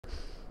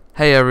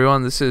Hey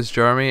everyone, this is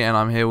Jeremy and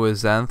I'm here with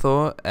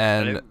Xanthor,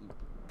 and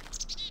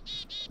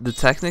the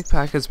Technic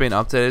Pack has been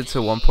updated to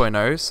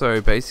 1.0,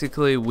 so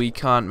basically we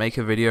can't make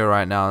a video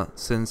right now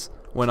since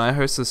when I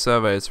host the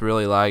server it's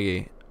really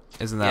laggy.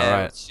 Isn't that right?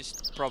 Yeah, it's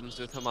just problems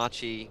with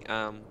Hamachi,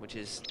 which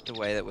is the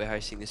way that we're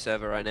hosting the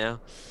server right now.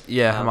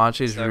 Yeah,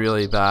 Hamachi is So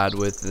really bad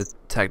with the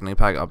Technic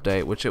Pack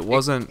update, which it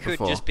wasn't it could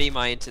before. just be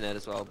my internet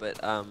as well, but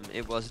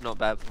it was not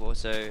bad before.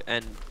 So,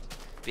 and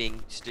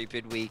being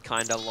stupid, we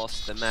kind of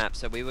lost the map.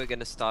 So we were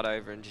gonna start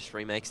over and just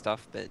remake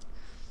stuff, but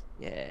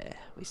yeah,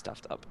 we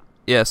stuffed up.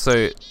 Yeah,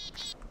 so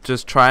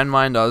just try and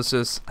mind us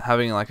just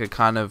having like a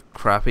kind of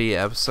crappy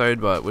episode,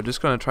 but we're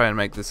just going to try and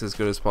make this as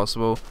good as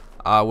possible.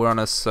 We're on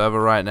a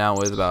server right now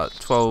with about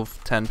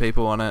 10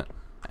 people on it,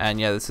 and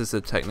yeah, this is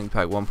the Technic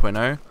Pack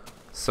 1.0.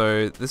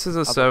 So this is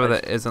a server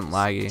that isn't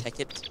laggy.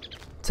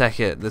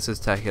 Techit, this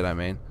is Techit, I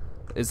mean.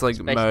 It's like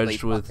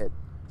merged with Bucket.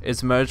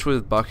 It's merged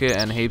with Bucket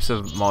and heaps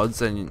of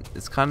mods, and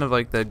it's kind of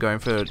like they're going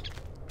for a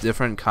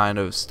different kind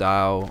of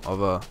style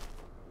of a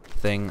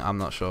thing, I'm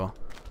not sure.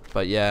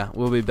 But yeah,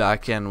 we'll be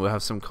back and we'll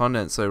have some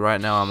content. So right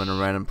now I'm in a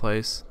random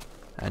place,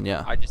 and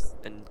yeah. I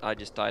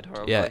just died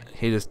horribly. Yeah,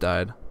 he just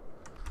died.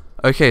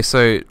 Okay,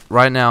 so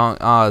right now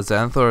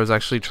Xanthor is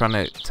actually trying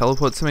to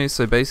teleport to me.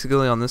 So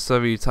basically on this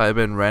server you type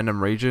in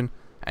random region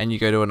and you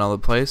go to another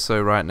place.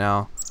 So right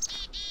now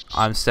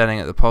I'm standing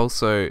at the pole.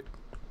 So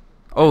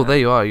oh, there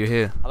you are, you're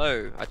here.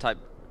 Hello, I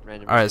typed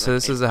random. Alright, so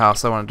this is the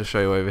house I wanted to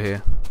show you over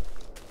here.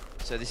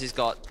 So this has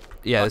got.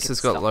 Yeah, this has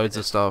got loads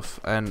of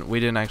stuff, and we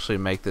didn't actually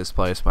make this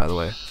place, by the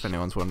way, if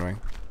anyone's wondering.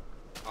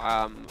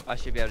 I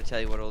should be able to tell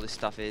you what all this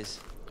stuff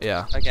is.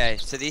 Yeah. Okay,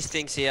 so these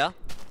things here,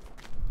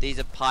 these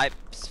are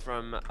pipes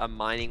from a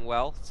mining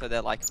well, so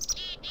they're like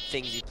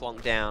things you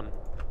plonk down,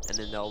 and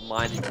then they'll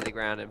mine into the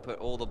ground and put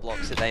all the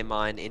blocks that they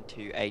mine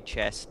into a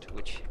chest,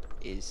 which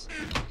is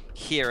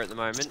here at the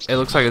moment. It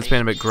looks like it's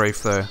been a bit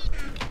grief, though.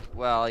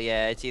 Well,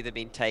 yeah, it's either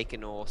been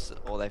taken or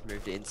they've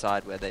moved it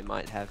inside where they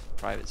might have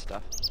private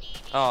stuff.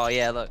 Oh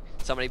yeah, look,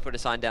 somebody put a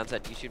sign down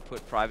that you should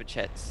put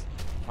privates.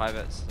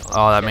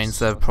 Oh, that means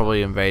they've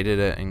probably invaded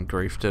it and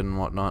griefed it and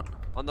whatnot.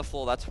 On the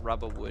floor, that's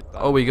rubber wood.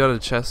 Oh, we got a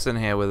chest in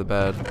here with a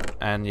bed,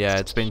 and yeah,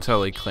 it's been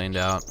totally cleaned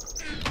out.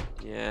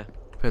 Yeah.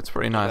 It's a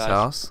pretty nice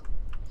house.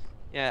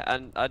 Yeah,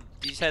 and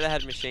did you say they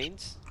had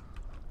machines?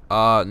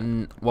 Well,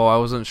 I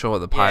wasn't sure what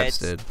the pipes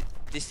did.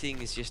 This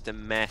thing is just a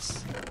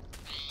mess.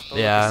 Oh,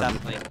 yeah,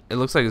 it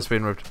looks like it's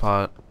been ripped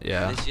apart.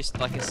 Yeah. And there's just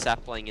like a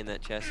sapling in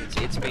that chest.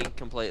 It's been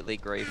completely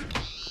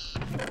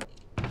griefed.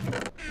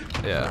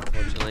 Yeah.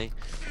 Unfortunately,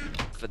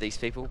 for these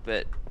people,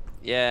 but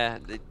yeah,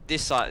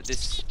 this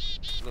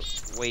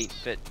looks wheat,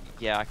 but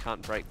yeah, I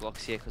can't break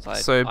blocks here because I.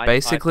 So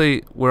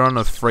basically, we're on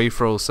a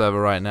free-for-all server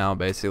right now.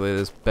 Basically,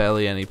 there's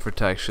barely any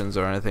protections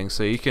or anything,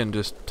 so you can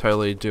just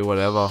totally do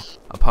whatever,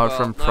 apart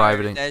from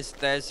privating.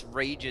 There's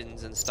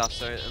regions and stuff.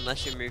 So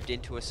unless you're moved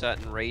into a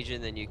certain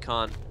region, then you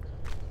can't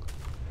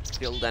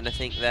build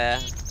anything there.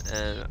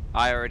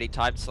 I already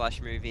typed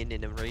 /move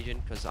in a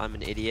region because I'm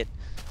an idiot.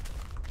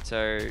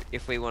 So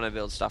if we want to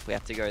build stuff, we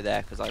have to go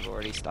there because I've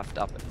already stuffed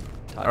up it.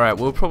 Alright,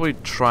 we'll probably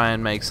try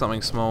and make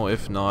something small.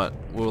 If not,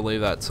 we'll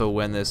leave that till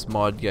when this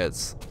mod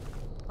gets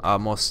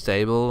more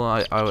stable,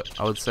 I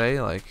would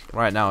say. Like,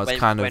 right now it's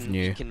kind of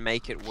new. When you can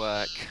make it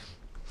work.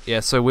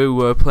 Yeah, so we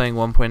were playing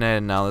 1.8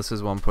 and now this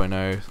is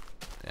 1.0.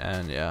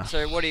 And yeah.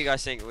 So what do you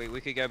guys think? We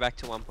could go back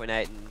to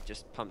 1.8 and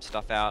just pump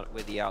stuff out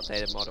with the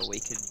outdated model. We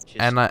could just.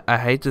 And I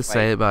hate to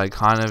say it, but I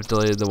kind of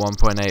deleted the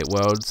 1.8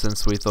 world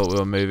since we thought we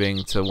were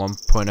moving to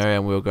 1.0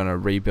 and we were going to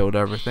rebuild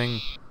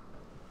everything.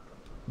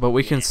 But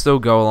we can still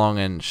go along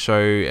and show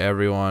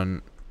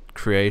everyone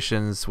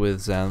creations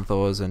with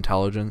Xanthor's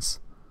intelligence.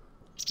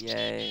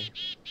 Yay.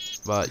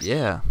 But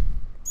yeah.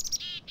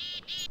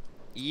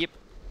 Yep.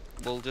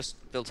 We'll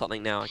just build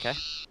something now, okay?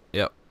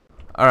 Yep.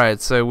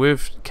 Alright, so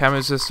Cam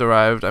just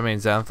arrived,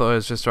 Xanthor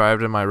has just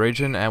arrived in my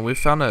region, and we've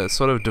found a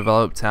sort of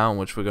developed town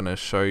which we're going to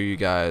show you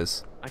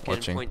guys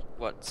watching. Point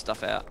what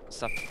stuff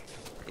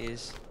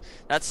is.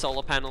 That's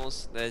solar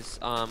panels, there's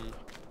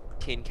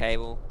tin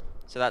cable,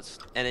 so that's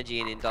energy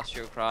and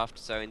industrial craft,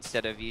 so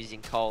instead of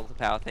using coal to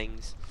power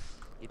things,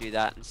 you do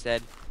that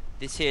instead.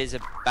 This here is a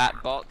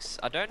bat box.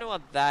 I don't know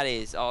what that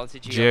is. Oh, it's a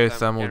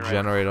geothermal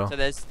generator. So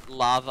there's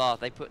lava.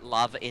 They put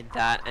lava in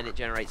that, and it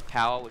generates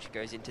power, which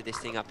goes into this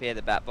thing up here,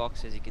 the bat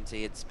box. As you can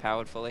see, it's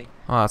powered fully.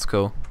 Oh, that's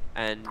cool.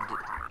 And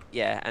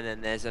yeah, and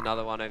then there's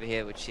another one over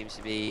here, which seems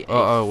to be.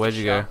 Oh, where'd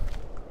you go?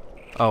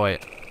 Oh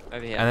wait.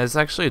 Over here. And there's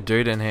actually a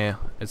dude in here.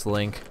 It's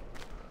Link.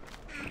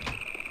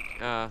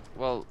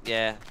 Well,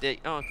 yeah.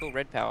 Oh, cool,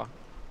 red power.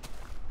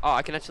 Oh,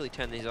 I can actually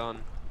turn these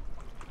on.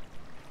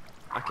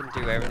 I can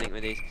do everything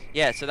with these.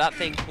 Yeah, so that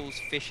thing pulls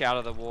fish out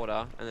of the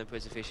water and then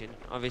puts the fish in.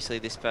 Obviously,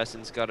 this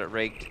person's got it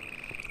rigged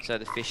so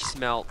the fish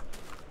smelt.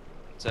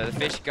 So the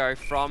fish go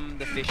from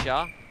the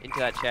fisher into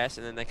that chest,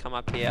 and then they come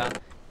up here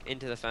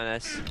into the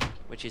furnace,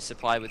 which is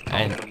supplied with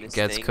coal from this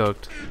gets thing.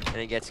 cooked. And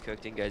it gets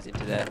cooked and goes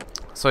into there.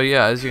 So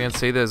yeah, as you can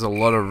see, there's a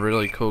lot of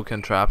really cool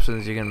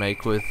contraptions you can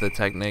make with the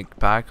Technic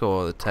Pack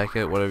or the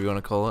Techit, whatever you want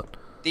to call it.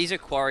 These are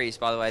quarries,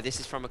 by the way. This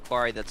is from a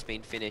quarry that's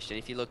been finished, and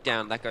if you look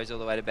down, that goes all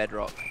the way to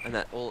bedrock, and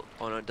that all.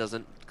 Oh no, it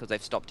doesn't, because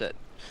they've stopped it.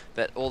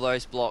 But all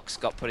those blocks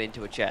got put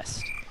into a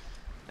chest,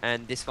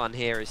 and this one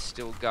here is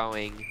still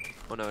going.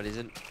 Oh no, it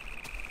isn't.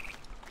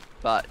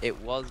 But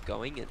it was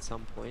going at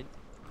some point.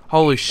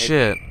 Holy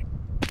shit.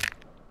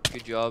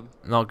 Good job.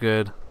 Not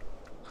good.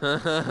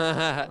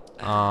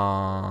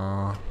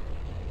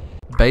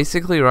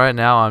 Basically right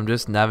now I'm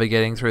just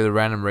navigating through the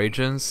random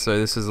regions, so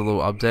this is a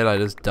little update. I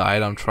just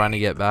died, I'm trying to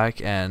get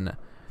back, and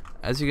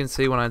as you can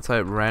see when I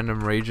type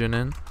random region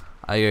in,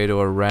 I go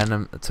to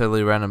a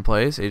totally random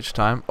place each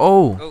time.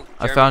 Oh,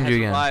 I found you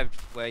again.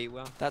 Where you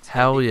were. That's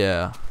hell handy.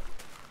 yeah.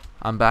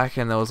 I'm back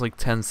and there was like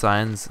 10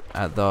 signs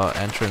at the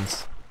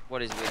entrance.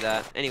 What is with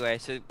that? Anyway,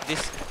 so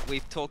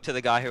we've talked to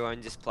the guy who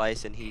owns this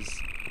place, and he's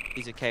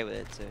okay with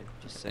it, so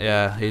just so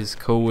yeah, he's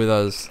cool with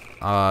us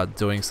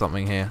doing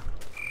something here.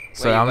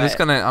 So Wait, I'm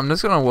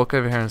just gonna walk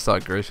over here and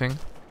start griefing.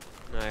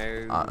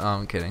 No.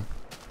 I'm kidding.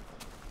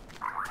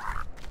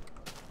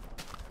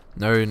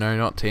 No,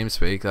 not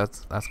TeamSpeak.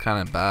 That's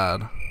kind of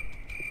bad.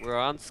 We're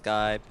on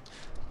Skype.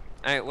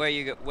 Alright, where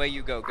you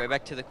go? Go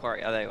back to the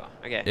quarry. Oh, there you are.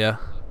 Okay. Yeah.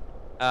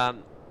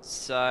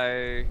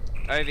 So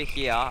over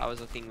here, I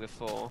was looking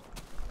before.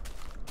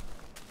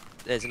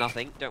 There's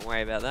nothing. Don't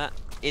worry about that.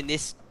 In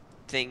this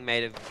thing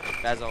made of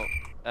basalt,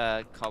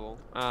 cobble.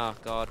 Oh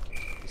god,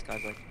 this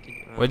guy's like.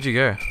 Where'd you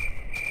go?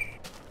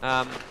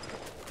 I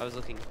was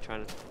looking,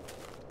 trying to.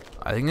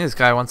 I think this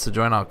guy wants to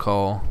join our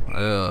call.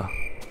 Ugh.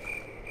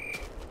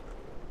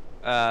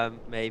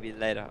 Maybe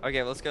later.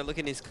 Okay, well, let's go look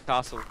in his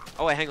castle.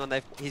 Oh wait, hang on.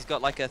 He's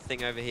got like a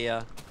thing over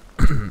here.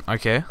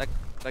 Okay.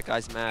 That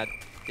guy's mad.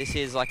 This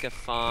is like a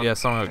farm. Yeah,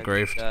 someone got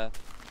griefed.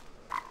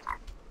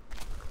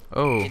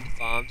 Oh. In the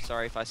farm.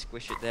 Sorry if I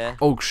squish it there.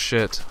 Oh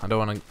shit! I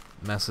don't want to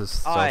mess this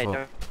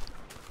stuff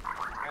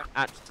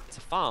up. It's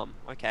a farm.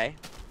 Okay.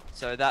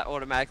 So that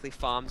automatically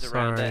farms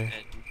around it,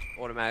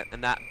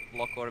 and that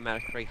block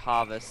automatically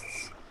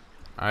harvests.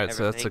 Alright,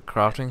 so that's a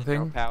crafting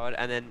thing. Powered,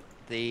 and then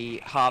the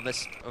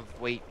harvest of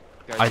wheat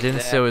goes. I didn't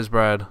steal his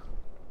bread.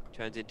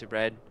 Turns into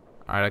bread.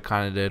 Alright, I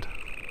kind of did.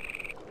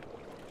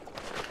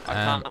 We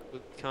can't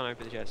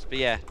open the chest, but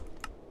yeah.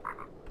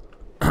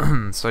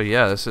 So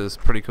yeah, this is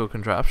pretty cool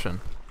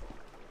contraption.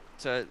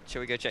 So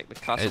shall we go check the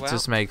castle It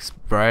just makes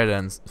bread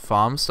and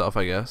farm stuff,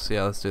 I guess.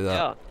 Yeah, let's do that.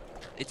 Yeah,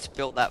 it's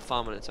built that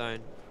farm on its own.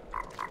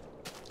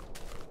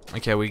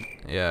 Okay,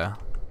 yeah.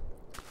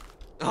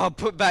 Oh,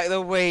 put back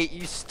the wheat!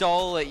 You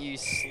stole it, you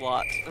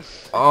slut!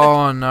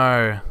 Oh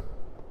no.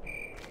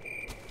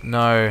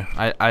 No,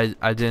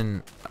 I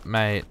didn't,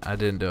 mate. I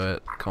didn't do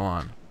it. Come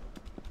on.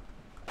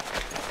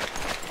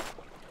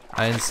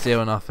 I didn't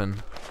steal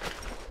nothing.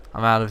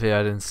 I'm out of here.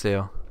 I didn't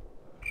steal.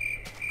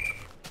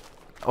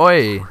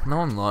 Oi! No,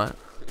 I'm not.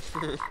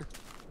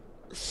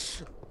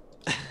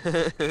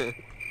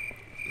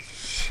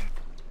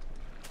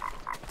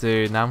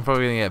 Dude, now I'm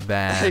probably gonna get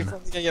banned. You're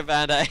probably gonna get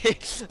banned, eh?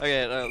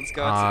 Okay, no, let's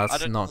go.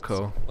 That's not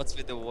cool. What's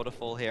with the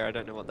waterfall here? I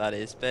don't know what that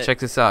is, but check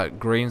this out.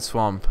 Green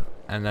swamp,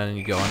 and then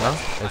you go under.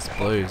 It's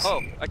blues.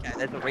 Oh, okay.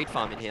 There's a reed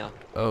farm in here.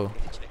 Oh.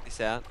 Check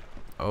this out.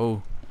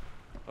 Oh.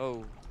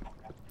 Oh.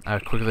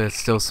 Quickly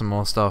steal some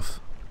more stuff.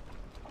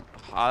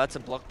 Oh, that's a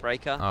block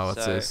breaker. Oh,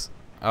 what's this?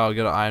 Oh, I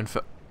got an iron.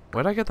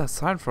 Where'd I get that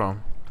sign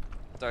from?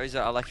 Those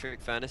are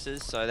electric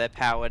furnaces, so they're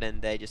powered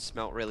and they just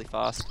smelt really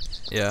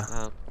fast.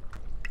 Yeah.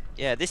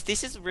 Yeah, this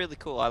is really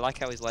cool. I like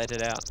how he's laid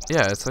it out.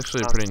 Yeah, it's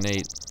actually pretty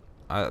neat.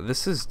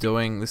 This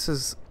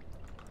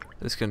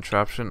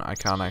contraption. I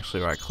can't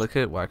actually right click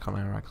it. Why can't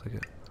I right click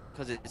it?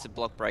 Because it's a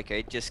block breaker.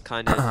 It just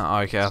kind of.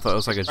 Okay, I thought it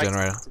was like a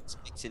generator.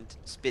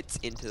 Spits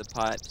into the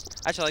pipes.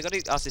 Actually, I got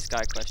to ask this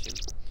guy a question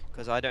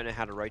because I don't know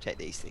how to rotate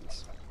these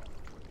things.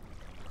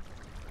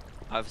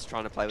 I was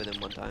trying to play with him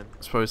one time.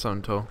 It's probably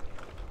something tall.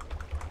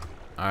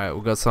 Alright,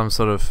 we got some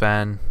sort of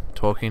fan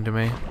talking to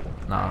me.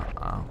 Nah.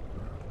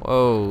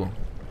 Whoa.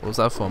 What was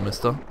that for,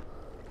 mister?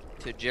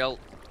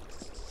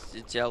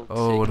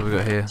 Oh, what do we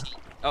got here?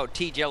 Oh,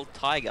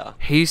 tjeltigre.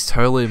 He's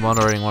totally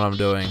monitoring what I'm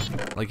doing.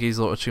 Like, he's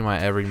watching my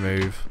every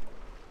move.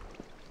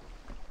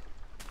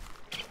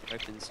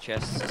 Opens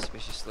chest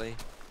suspiciously.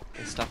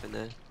 There's stuff in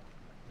there.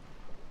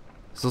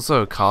 There's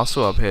also a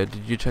castle up here.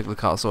 Did you check the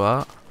castle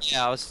out?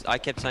 Yeah, I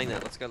kept saying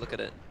that. Let's go look at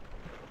it.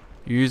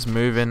 Use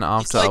move in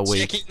after a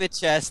week. Checking the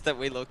chest that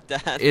we looked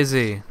at. Is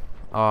he?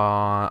 Oh,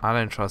 I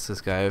don't trust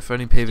this guy. If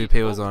only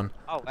PvP was on,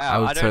 I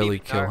would totally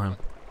kill him.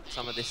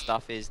 Some of this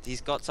stuff is.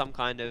 He's got some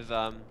kind of.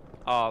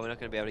 Oh, we're not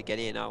going to be able to get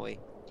in, are we?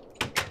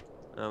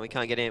 No, we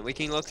can't get in. We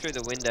can look through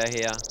the window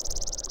here.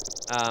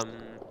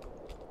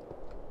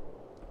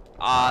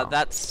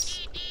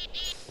 That's.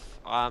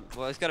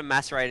 Well, he's got a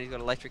macerator. He's got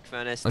an electric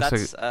furnace.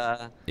 That's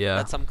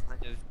that's some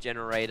kind of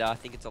generator. I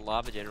think it's a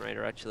lava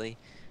generator actually.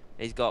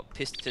 He's got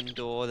piston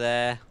door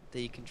there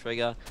that you can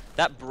trigger.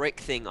 That brick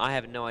thing, I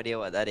have no idea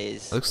what that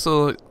is. Looks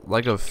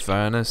like a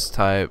furnace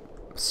type.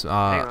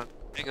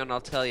 Hang on,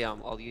 I'll tell you.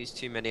 I'll use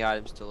too many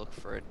items to look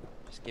for it.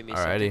 Just give me a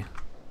second.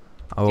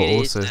 Alrighty.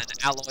 It is an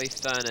alloy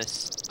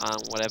furnace,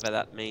 whatever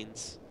that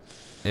means.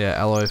 Yeah,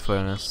 alloy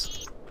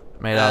furnace.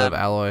 Made out of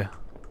alloy.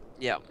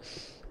 Yeah.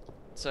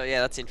 So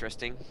yeah, that's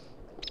interesting.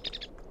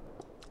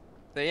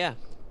 But yeah.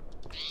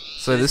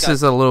 So this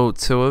is a little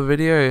tour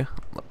video,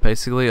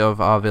 basically, of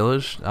our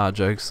village.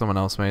 Jokes, someone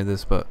else made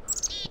this, but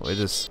we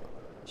just...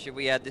 Should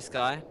we add this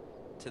guy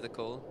to the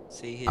call?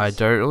 See his... I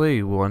don't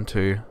really want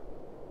to.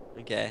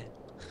 Okay.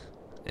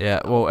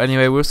 Yeah, well,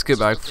 anyway, we'll skip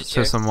back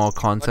to some more Watch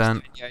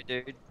content. the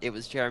video, dude. It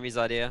was Jeremy's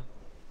idea.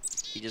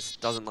 He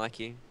just doesn't like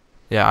you.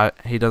 Yeah,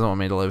 he doesn't want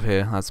me to live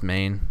here. That's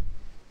mean.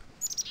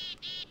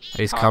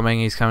 He's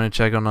coming to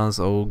check on us.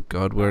 Oh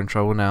god, we're in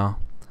trouble now.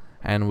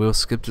 And we'll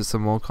skip to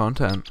some more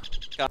content.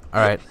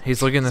 Alright,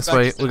 he's looking this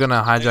way. We're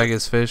gonna hijack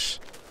his fish.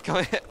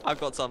 Come here, I've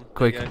got some.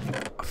 Quick. There you go.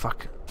 Oh,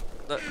 fuck.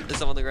 Look, there's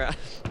some on the ground.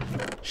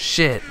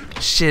 Shit.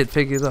 Shit,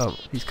 pick it up.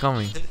 He's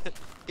coming.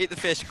 Eat the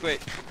fish,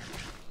 quick.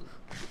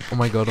 Oh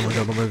my god, oh my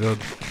god, oh my god.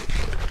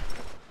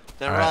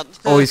 Now run.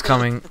 Oh, he's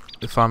coming.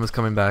 The farmer's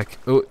coming back.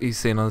 Oh, he's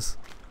seen us.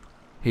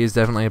 He is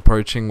definitely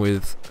approaching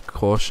with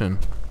caution.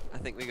 I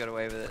think we got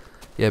away with it.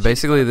 Yeah,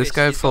 basically this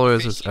guy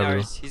follows us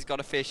everywhere. He's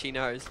got a fish, he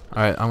knows.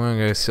 Alright, I'm gonna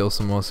go steal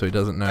some more so he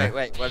doesn't know.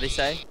 Wait, what did he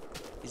say?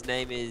 His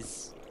name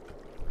is...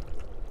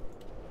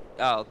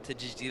 Oh,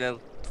 tjeltigre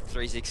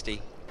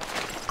 360.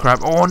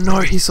 Crap. Oh no,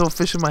 he saw a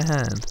fish in my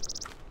hand.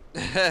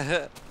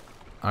 Alright,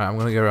 I'm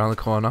gonna go around the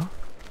corner.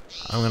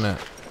 I'm gonna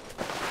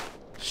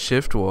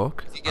shift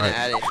walk. If you're gonna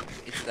add it,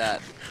 it's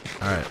that.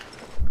 Alright.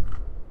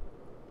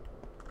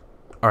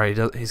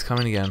 Alright, he's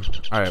coming again.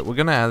 Alright, we're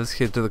gonna add this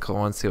kid to the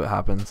call and see what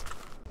happens.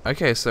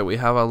 Okay, so we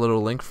have our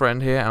little link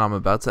friend here, and I'm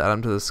about to add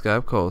him to the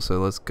Skype call, so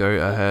let's go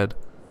ahead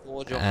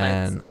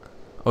and...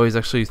 Oh, he's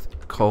actually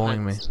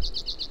calling me.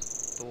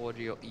 Oh,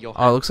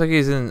 it looks like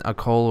he's in a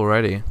call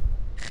already.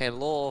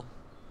 Hello.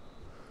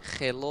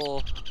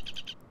 Hello.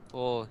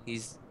 Oh,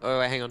 he's... Oh,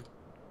 wait, hang on.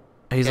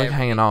 He's like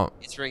hanging out.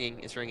 It's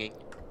ringing, it's ringing.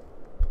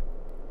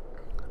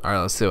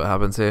 Alright, let's see what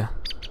happens here.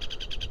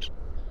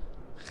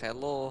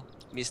 Hello,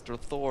 Mr.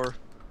 Thor.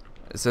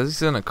 It says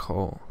he's in a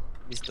call.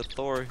 Mr.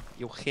 Thor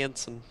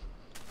Johansson.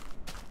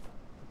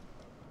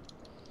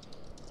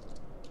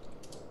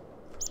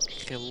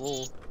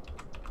 Hello.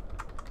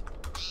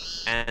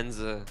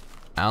 Answer.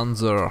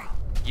 Answer.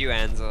 You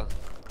answer.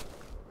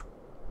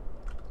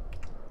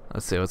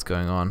 Let's see what's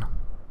going on.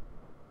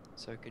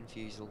 So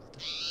confused.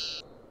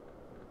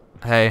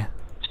 Hey.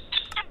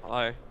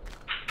 Hello.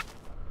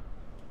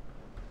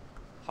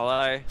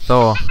 Hello.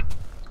 Thor.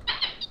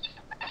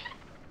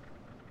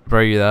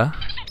 Bro, you there?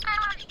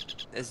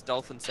 There's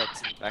dolphin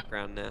sets in the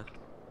background now.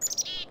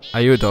 Are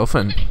you a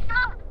dolphin?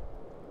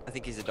 I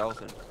think he's a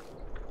dolphin.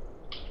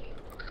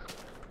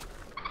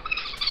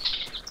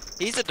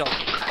 He's a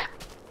dolphin.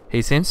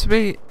 He seems to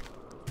be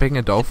being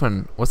a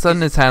dolphin. What's that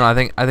in his hand? I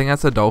think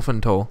that's a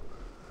dolphin tool.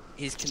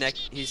 He's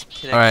connected.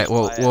 Alright,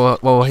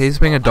 well, he's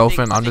being a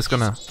dolphin. I'm just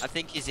gonna... I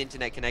think his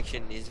internet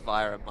connection is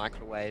via a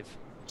microwave.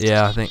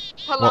 Yeah, I think...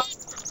 Hello.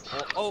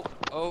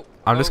 Well,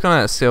 I'm just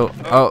gonna steal...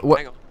 Oh, what?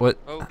 Hang on. What?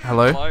 Oh,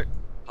 Hello? Hello?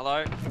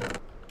 Hello?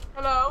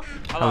 Hello.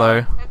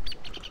 Hello?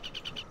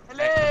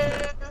 Hello.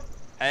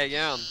 Hey,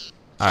 yeah.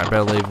 Alright,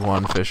 better leave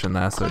one fish in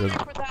there so it Sorry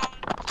doesn't... for that.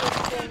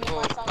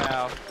 Oh,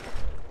 wow.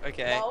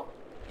 Okay. No.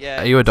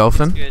 Yeah. Are you a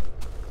dolphin? That's good.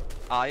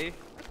 Are you?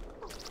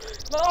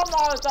 No, I'm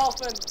not a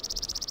dolphin.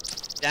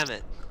 Damn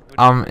it.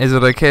 Is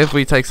it okay if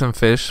we take some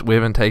fish? We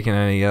haven't taken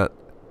any yet.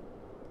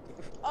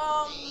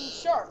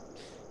 Sure.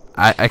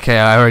 Okay,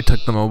 I already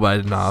took them all, but I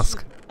didn't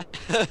ask.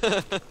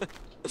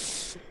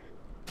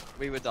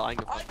 We were dying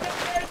of I fun.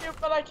 can hear you,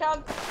 but I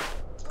can't.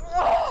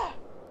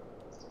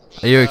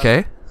 Are you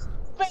okay?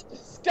 Spit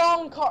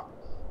skunk car.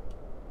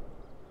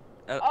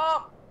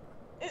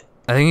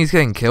 I think he's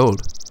getting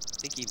killed.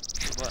 Think he,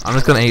 what? I'm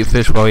just gonna eat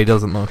fish while he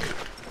doesn't look.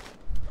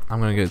 I'm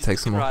gonna go take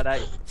some more. Right, eh?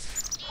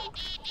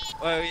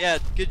 Well, yeah,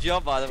 good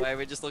job, by the way.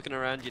 We're just looking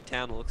around your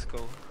town. It looks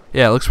cool.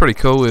 Yeah, it looks pretty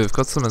cool. We've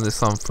got some of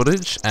this on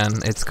footage,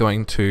 and it's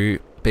going to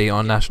be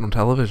on national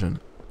television.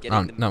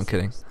 No, I'm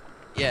kidding.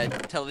 Yeah,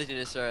 television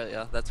in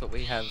Australia. That's what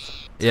we have.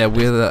 Yeah,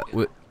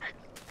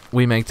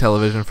 we make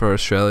television for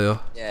Australia.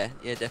 Yeah,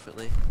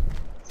 definitely.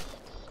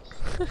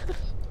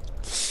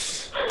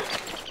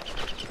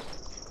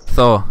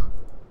 Thor.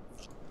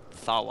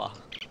 Thawa.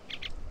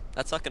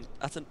 That's like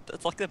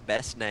the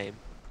best name.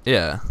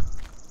 Yeah.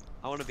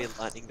 I want to be a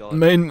lightning god.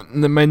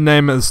 My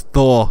name is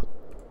Thor.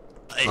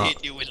 I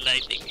hit you with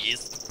lightning,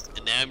 yes,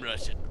 and I'm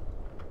Russian.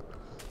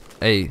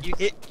 Hey.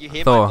 You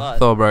hear my butt,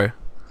 Thor, bro.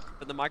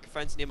 but the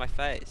microphone's near my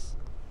face.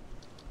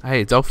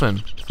 Hey,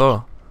 dolphin.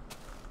 Thor.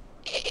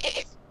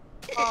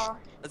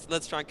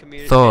 Let's try and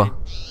communicate Thor.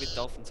 with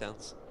dolphin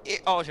sounds.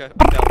 Oh, sure.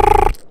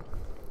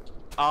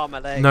 Oh, my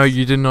legs. No,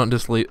 you did not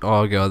just leave.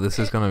 Oh god, this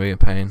is gonna be a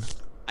pain.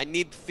 I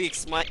need to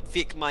fix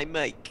my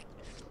mic.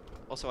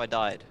 Also, I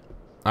died.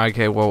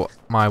 Okay, well,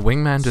 my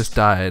wingman just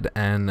died,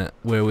 and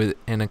we're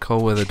in a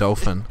call with a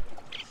dolphin.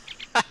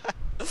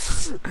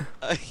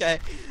 Okay,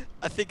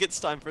 I think it's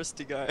time for us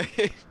to go.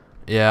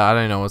 Yeah, I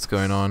don't know what's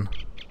going on.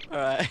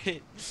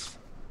 Alright.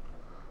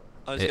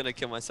 I was gonna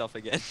kill myself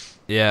again.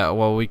 Yeah,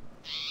 well,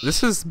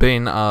 this has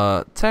been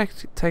a Take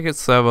It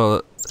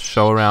server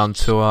show around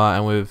tour,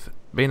 and we've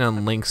been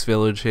in Link's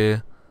village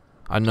here.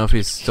 I don't know if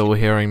he's still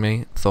hearing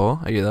me.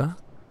 Thor, are you there?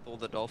 Or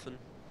the dolphin.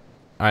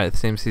 Alright, it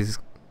seems he's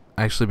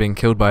actually been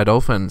killed by a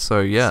dolphin, so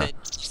yeah.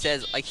 He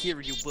says, I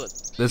hear you, but...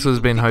 This you was will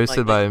been be my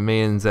hosted by mate."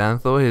 me and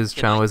Xanthor. His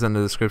Good channel night. is in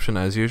the description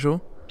as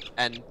usual.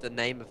 And the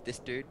name of this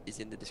dude is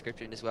in the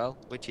description as well,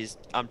 which is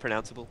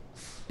unpronounceable.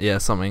 Yeah,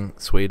 something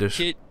Swedish.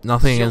 Shit.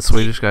 Nothing against Shit.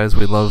 Swedish guys,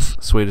 we love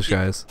Swedish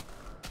Yeah. guys.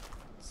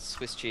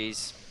 Swiss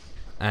cheese.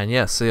 And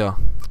yeah, see ya.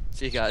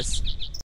 See you guys.